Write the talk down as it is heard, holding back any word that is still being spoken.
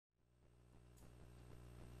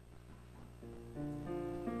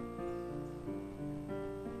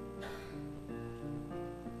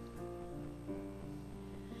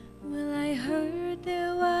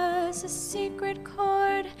was a secret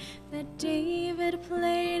chord that David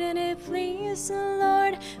played and it pleased the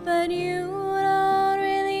Lord. But you don't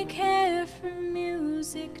really care for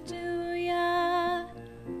music, do ya?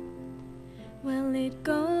 Well, it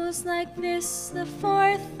goes like this: the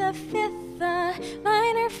fourth, the fifth, the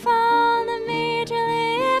minor fall, the major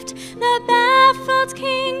lift, the baffled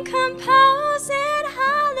king compose it.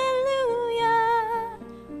 Hallelujah,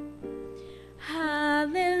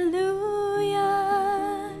 hallelujah,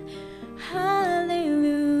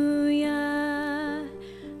 hallelujah,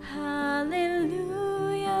 hallelujah,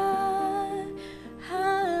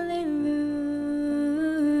 hallelujah.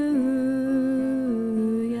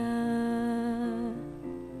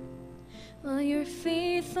 Well, your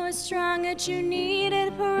faith was strong, but you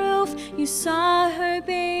needed proof. You saw her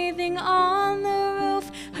bathing on the roof.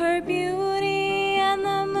 Her beauty and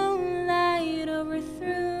the moonlight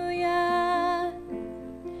overthrew ya.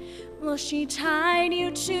 Well, she tied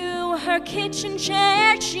you to her kitchen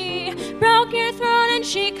chair. She broke your throat and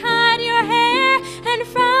she cut your hair. And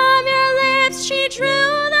from your lips she drew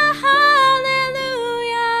the hallelujah.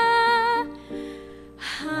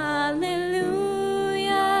 Hallelujah,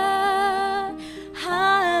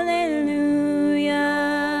 hallelujah,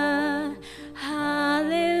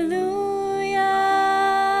 hallelujah,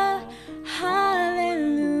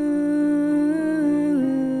 hallelujah.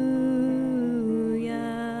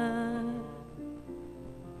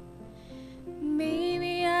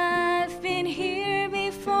 Maybe I've been here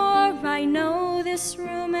before. I know this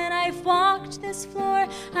room and I've walked this floor.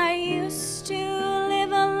 I used to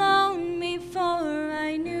live alone before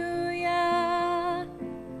I knew ya.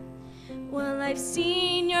 Well, I've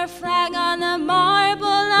seen your flag on the marble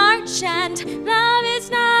arch, and love is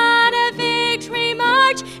not a victory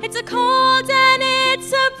march. It's a cold and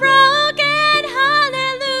it's a broken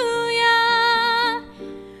hallelujah.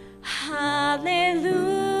 Hallelujah,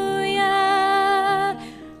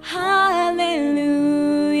 hallelujah,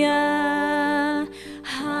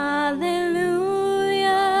 hallelujah,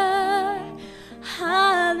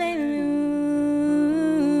 hallelujah.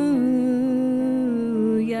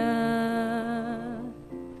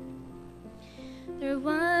 There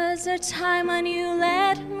was a time when you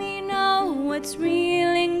let me know what's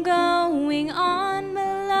really going on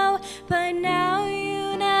below, but now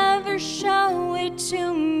you never show it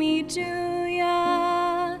to me, do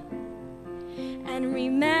ya? And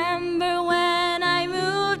remember when I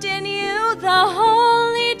moved in you, the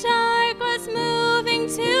holy dark was moving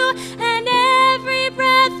too, and every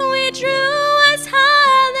breath we drew was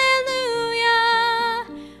hallelujah.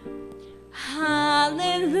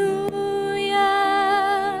 Hallelujah,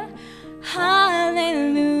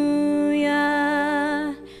 hallelujah,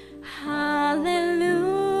 hallelujah,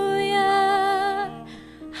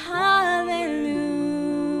 hallelujah.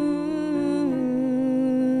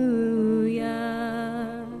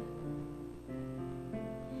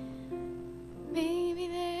 Maybe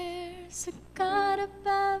there's a God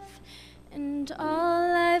above, and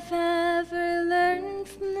all I've ever learned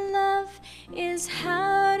from love is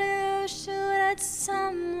how to shoot at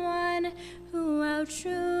someone who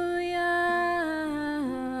outdrew ya.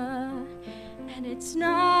 And it's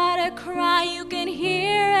not a cry you can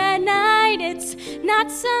hear at night. It's not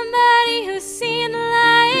somebody who's seen the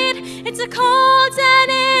light. It's a cold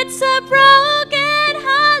and it's a broken